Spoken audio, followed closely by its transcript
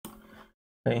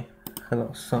Hey,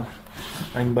 hello, so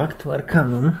I'm back to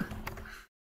Arcanum.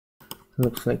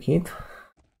 Looks like it.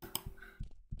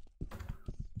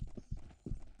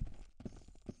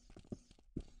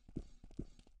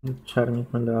 Charming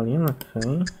medallion,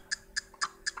 okay.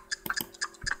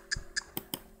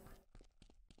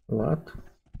 What?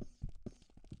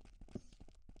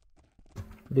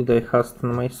 Did I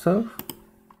hasten myself?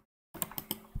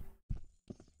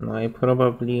 No, I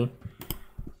probably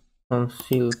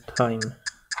conceal time.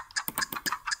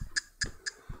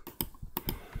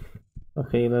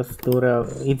 Okay, let's do real.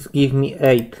 It's give me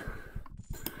 8.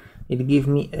 It give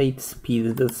me 8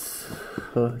 speed. That's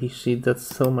holy shit, that's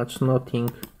so much nothing.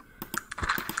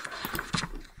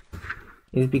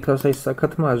 It's because I suck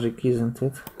at magic, isn't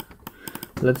it?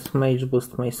 Let's mage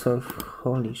boost myself.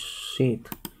 Holy shit.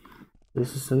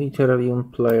 This is literally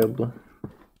unplayable.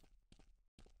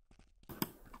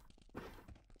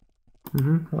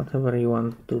 Whatever you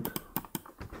want, dude.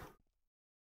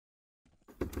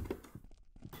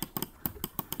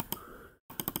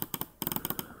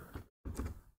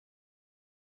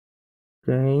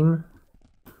 Game.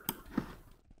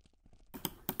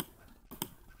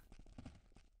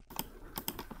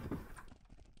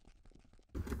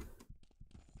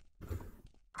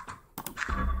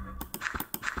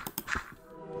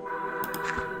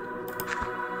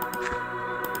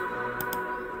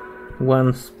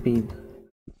 One speed.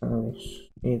 Oh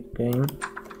shit, game.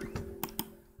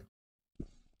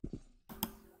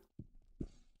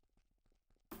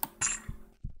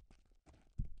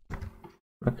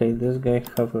 Okay, this guy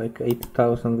have like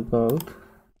 8,000 gold.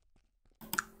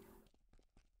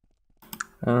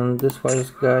 And this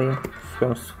wise guy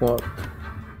from SWAT.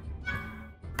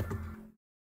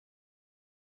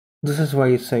 This is why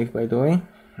it's safe, by the way.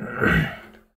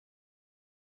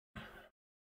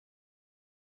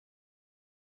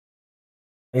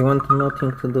 I want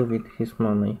nothing to do with his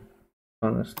money,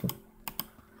 honestly.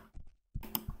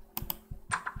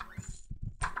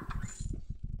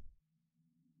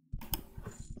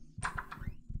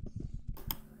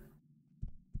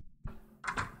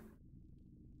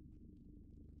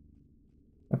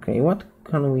 Okay, what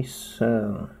can we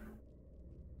sell?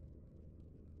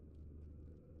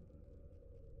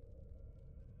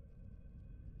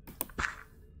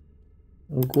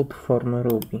 Good form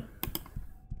ruby.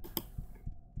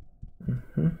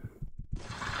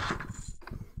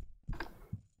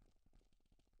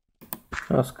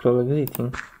 Oh, scroll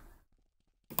exiting.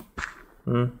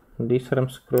 Disarm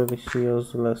scroll is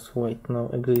useless. Wait, no,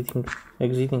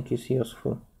 exiting is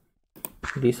useful.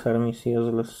 Disarm is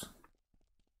useless.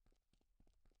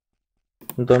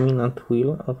 Dominant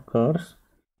will, of course.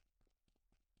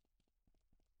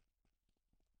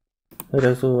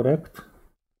 Resurrect.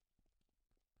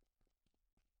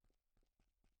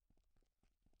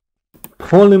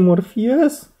 Polymorph,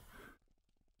 yes!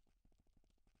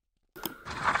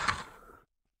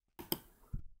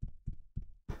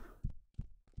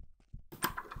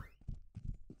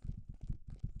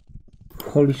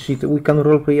 Holy shit, we can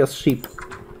roleplay as sheep.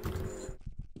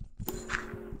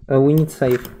 We need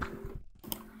save.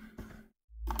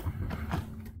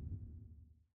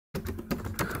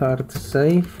 Hard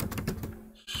save.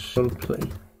 Roleplay.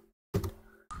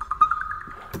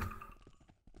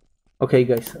 Okay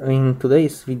guys, in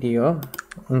today's video,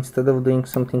 instead of doing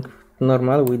something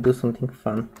normal, we do something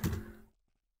fun.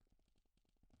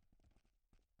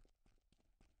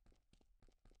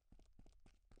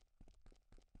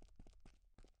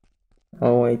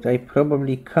 Oh wait, I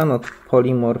probably cannot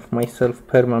polymorph myself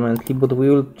permanently, but we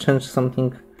will change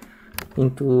something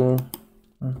into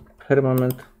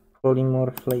permanent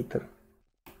polymorph later.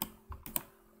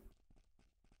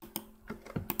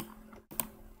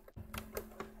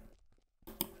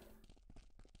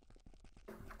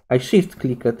 I shift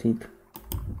click at it.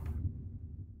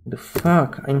 The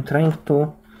fuck, I'm trying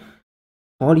to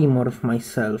polymorph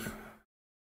myself.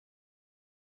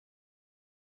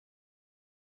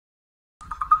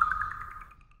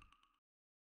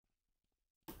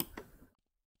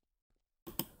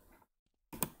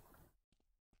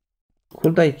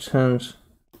 Could I change?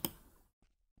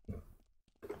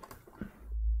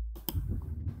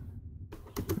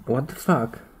 What the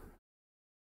fuck?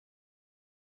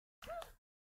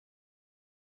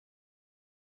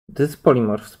 This is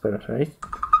polymorph spell, right?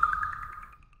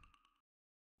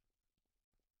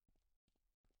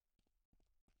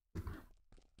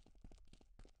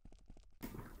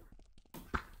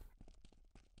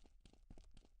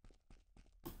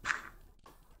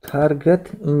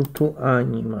 Target into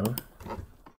animal.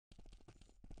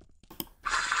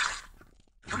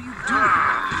 What are you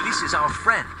doing? This is our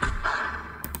friend.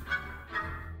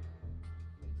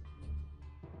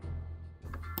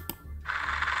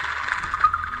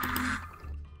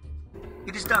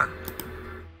 It is done.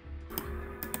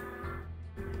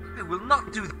 I will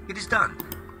not do. It is done.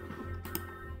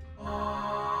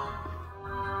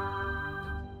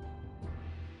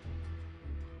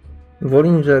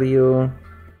 Bollinger,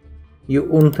 you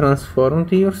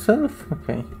untransformed yourself?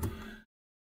 Okay.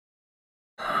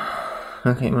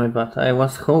 Okay, my bad. I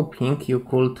was hoping you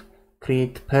could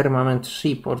create permanent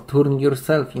ship or turn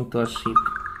yourself into a ship.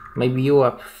 Maybe you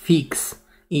have fix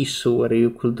issue where you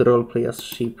could roleplay as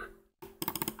ship.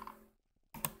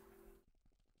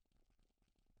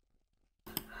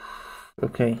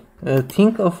 Okay,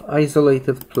 think of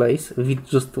isolated place with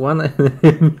just one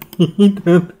enemy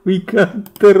that we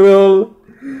control.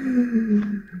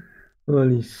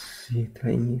 Holy shit,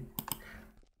 I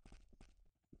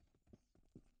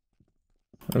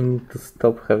need to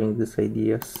stop having these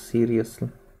ideas,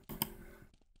 seriously.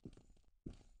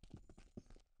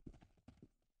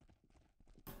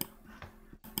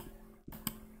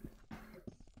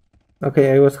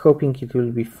 Okay, I was hoping it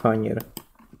will be funnier.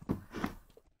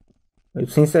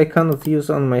 Since I cannot use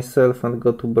on myself and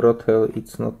go to brothel,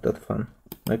 it's not that fun.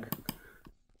 Like,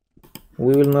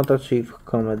 we will not achieve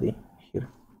comedy here.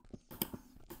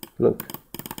 Look,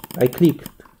 I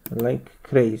clicked like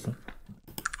crazy.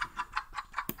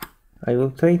 I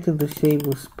will try to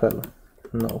disable spell.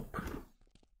 Nope.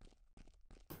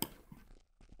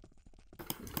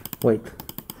 Wait.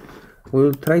 We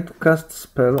will try to cast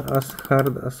spell as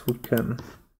hard as we can.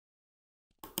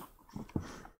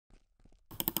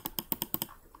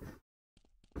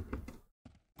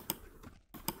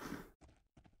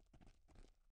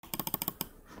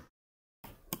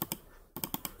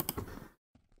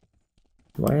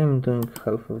 Why am I doing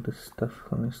half of this stuff,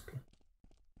 honestly?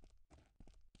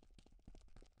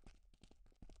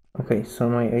 Okay, so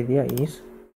my idea is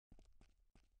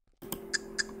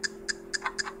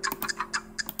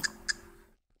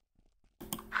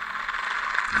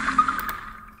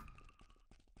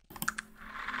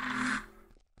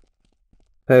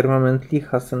permanently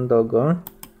Hasendogo,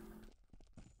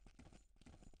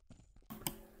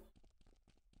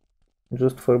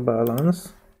 just for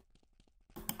balance.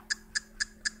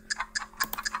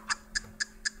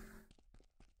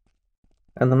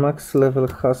 And max level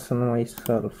Hasen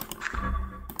myself.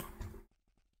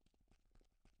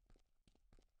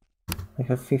 I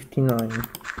have 59.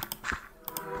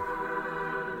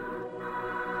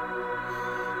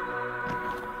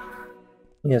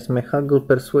 Yes, my haggle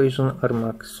persuasion are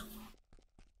max.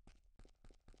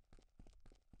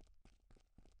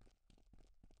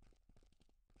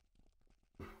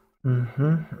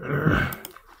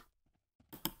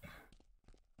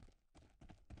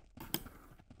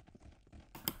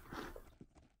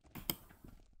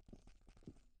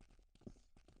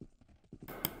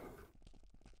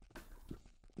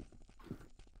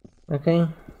 Okay.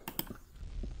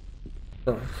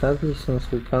 So sadly, since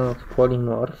we cannot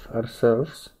polymorph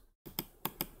ourselves,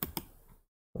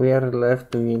 we are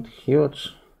left with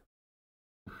huge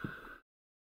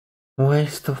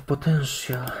waste of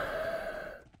potential.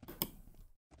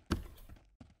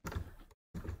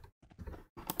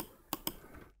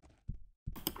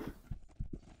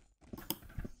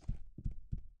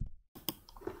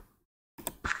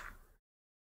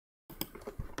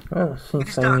 Well,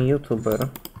 since I'm a YouTuber,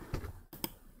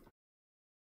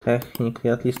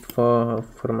 technically, at least for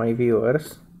my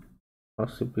viewers,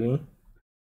 possibly,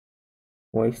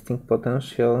 wasting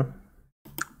potential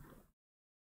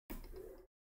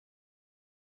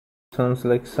sounds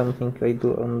like something I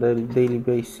do on a daily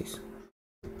basis.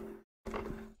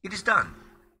 It is done.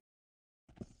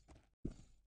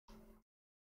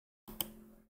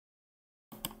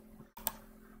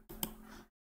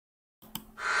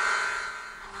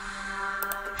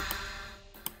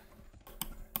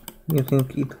 You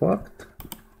think it worked?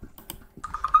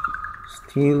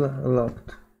 Still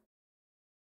locked.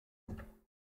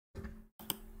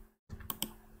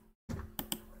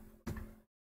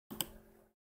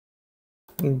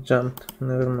 It jumped,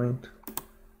 never mind.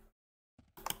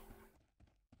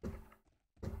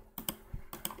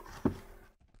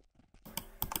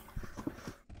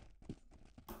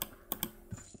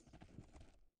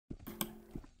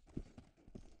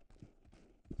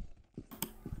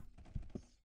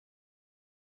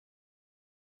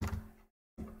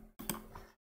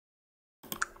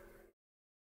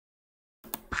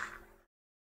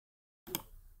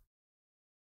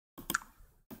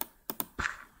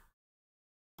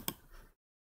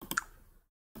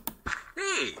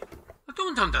 Hey, I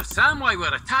don't understand why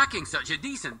we're attacking such a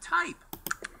decent type.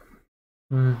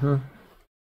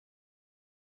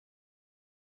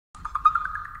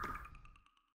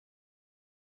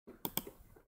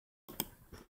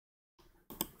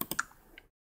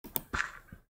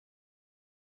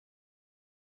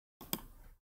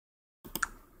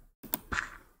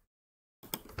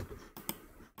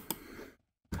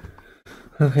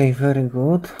 Okay, very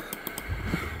good.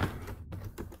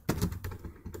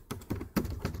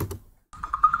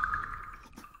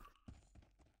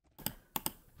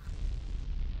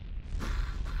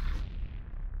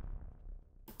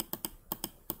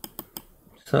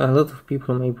 So a lot of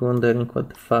people may be wondering what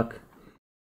the fuck.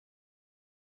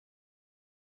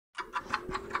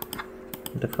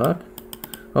 The fuck?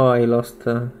 Oh, I lost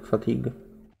fatigue.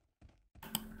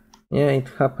 Yeah, it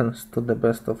happens to the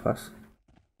best of us.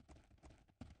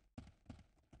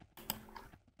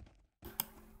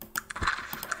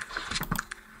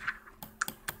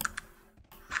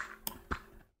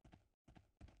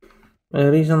 A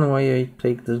reason why I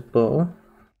take this bow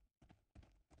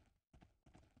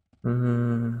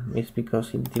is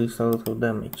because it deals a lot of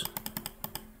damage.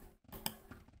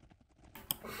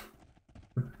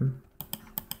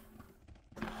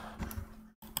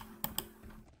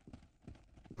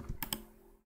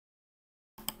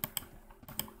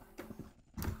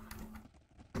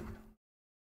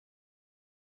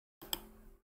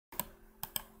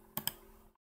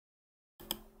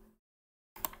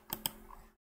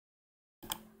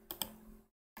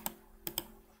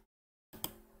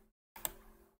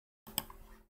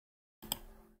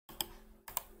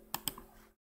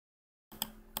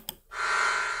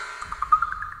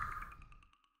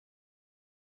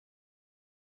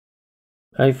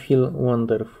 I feel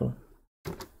wonderful.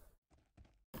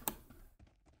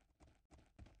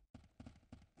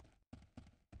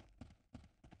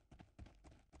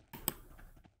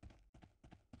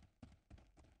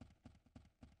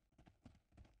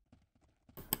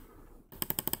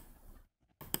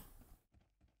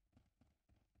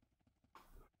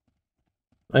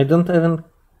 I don't even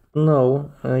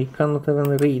know, I cannot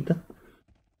even read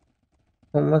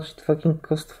how much it fucking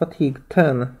cost fatigue.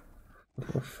 10.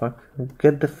 Oh fuck.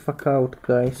 Get the fuck out,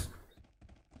 guys.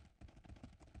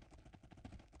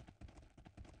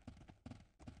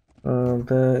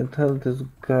 Tell this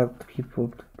guard people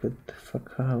to get the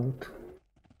fuck out.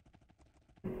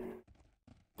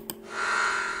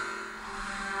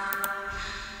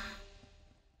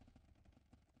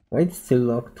 Why it's still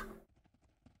locked?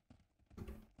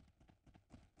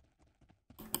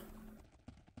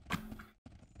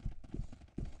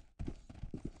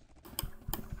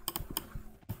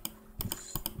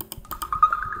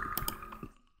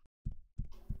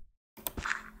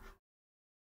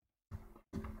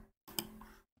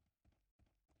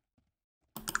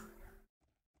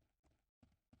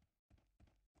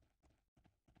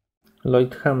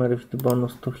 Light hammer with the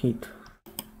bonus to hit.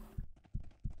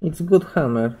 It's good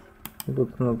hammer,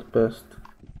 but not best.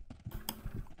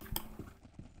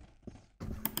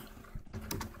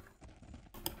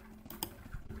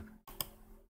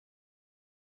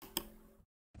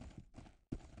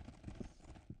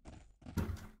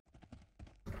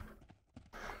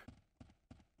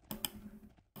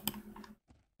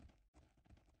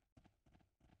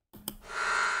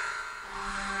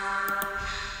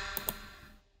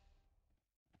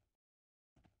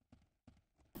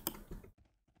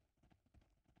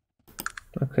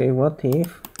 Okay, what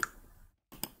if?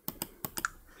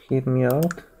 Hear me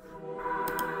out.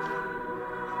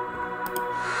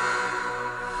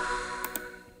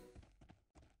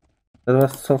 That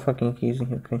was so fucking easy,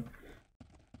 okay.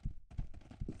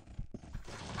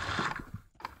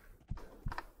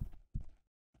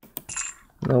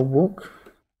 No book.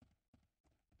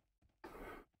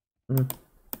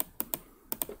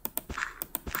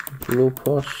 Blue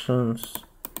potions.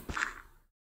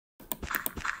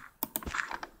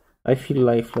 I feel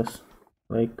lifeless.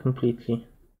 Like, completely.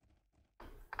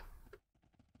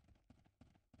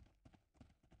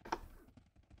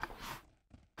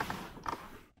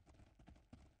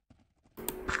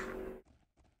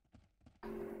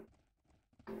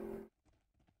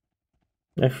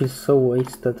 I feel so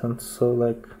wasted and so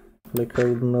like I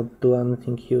would not do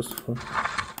anything useful.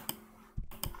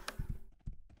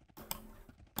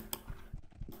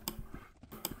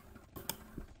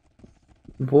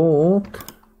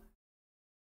 But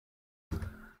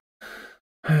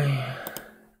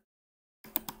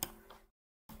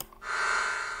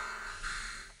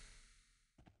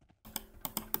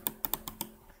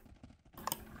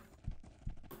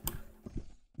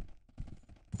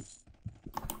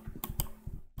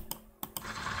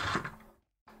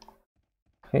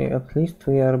hey, at least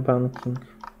we are banking.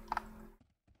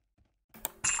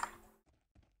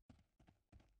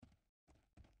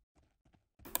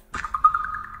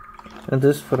 And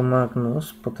this for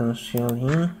Magnus,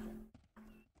 potentially.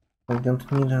 I don't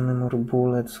need any more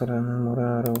bullets or any more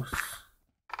arrows.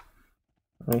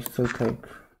 I still take.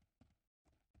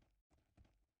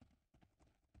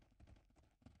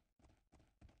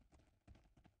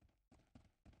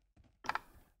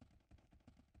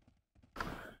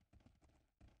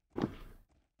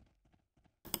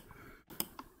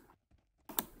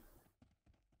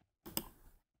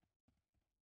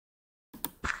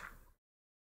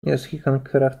 Yes, he can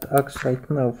craft axe right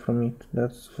now from it.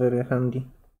 That's very handy.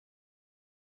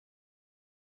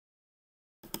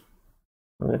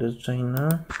 Where is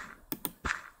Jaina?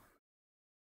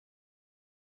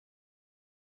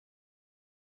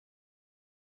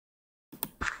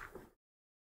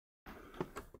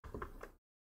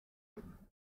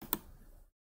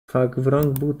 Fuck,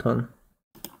 wrong button.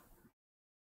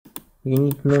 You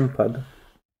need numpad.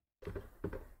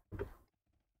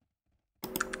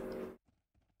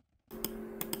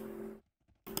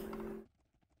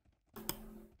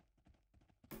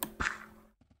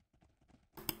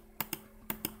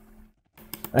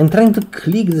 I'm trying to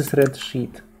click this red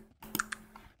sheet.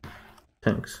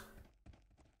 Thanks.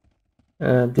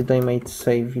 Did I make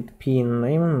save with P in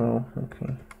name? No.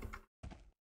 Okay.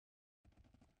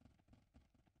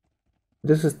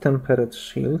 This is temperate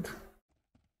shield.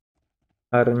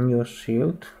 Our new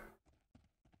shield.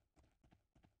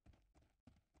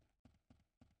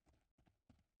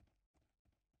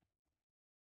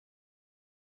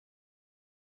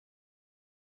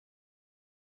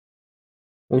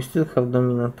 We still have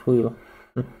dominant wheel.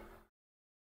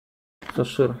 So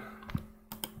sure.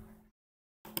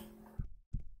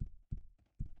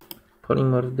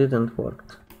 Polymer didn't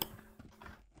work.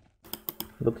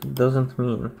 But it doesn't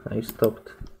mean I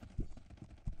stopped.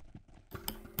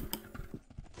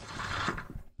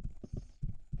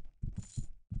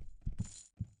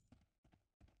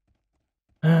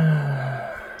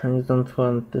 I don't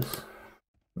want this.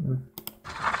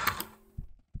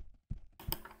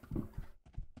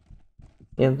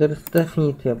 Yeah, there's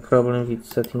definitely a problem with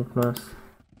setting mass.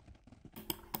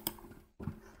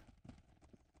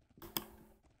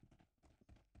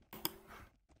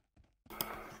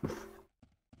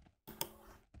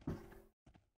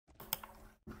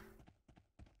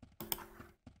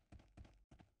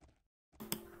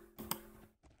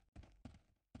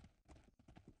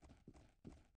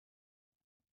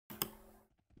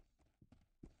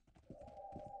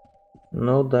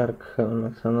 No dark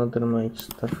helmet, another mage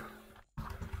stuff.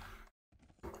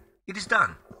 It is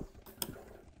done.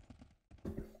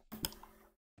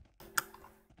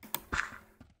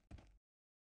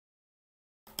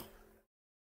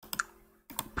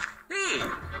 Hey,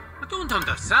 I don't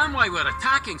understand why we're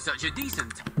attacking such a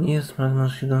decent... Yes,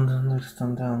 Magnus, you don't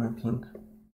understand anything.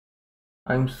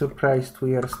 I'm surprised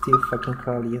we are still fucking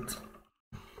allied.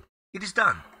 It is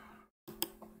done.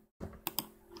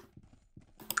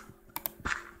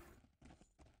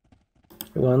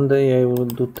 One day I will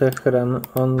do tech run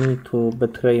only to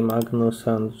betray Magnus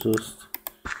and just,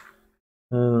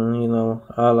 you know,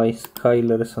 ally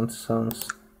Skylers and Sons.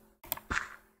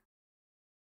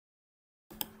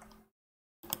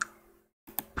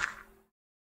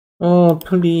 Oh,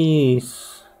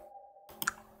 please.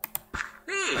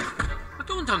 Hey, I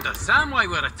don't understand why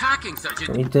we're attacking such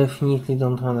a... I definitely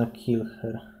don't wanna kill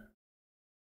her.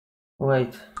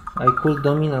 Wait, I could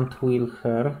dominant wheel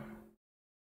her.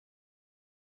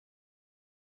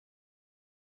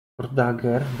 For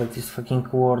dagger, that is fucking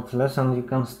worthless and you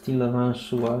can steal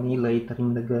eventually later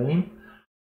in the game.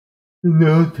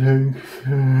 No thanks.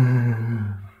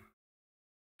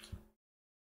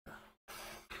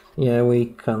 Yeah, we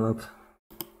cannot.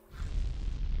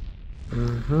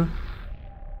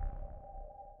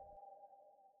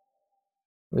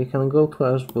 We can go to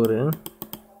Ashbury.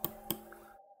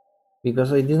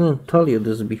 Because I didn't tell you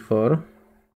this before.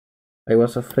 I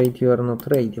was afraid you are not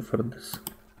ready for this.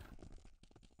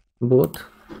 But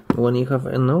when you have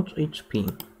enough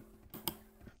HP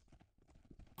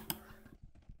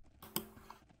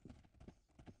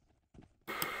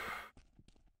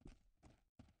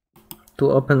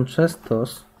to open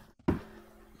chestos,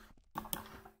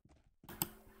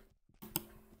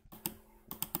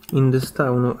 in this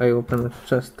town I opened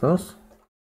chestos.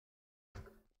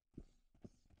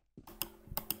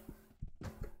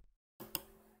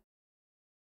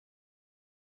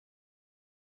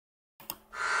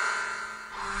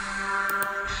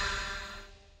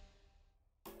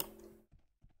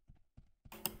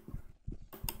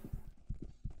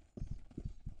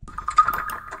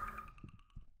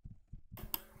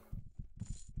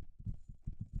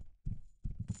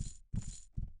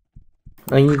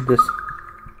 I need this.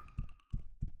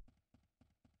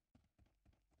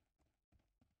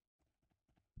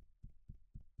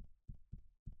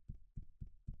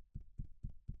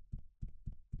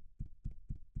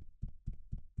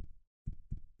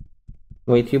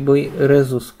 Wait, you buy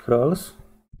Resus scrolls,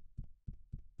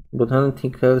 but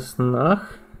anything else nah?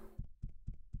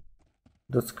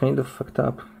 That's kind of fucked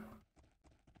up.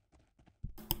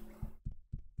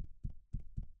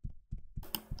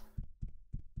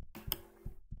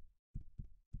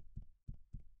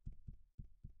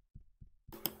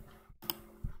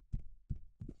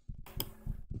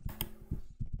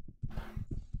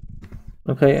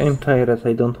 Okay, I'm tired,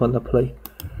 I don't wanna play.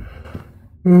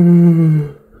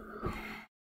 I'm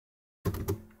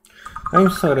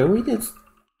sorry, we did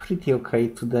pretty okay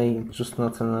today, just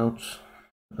not an ouch.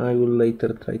 I will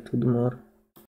later try to do more.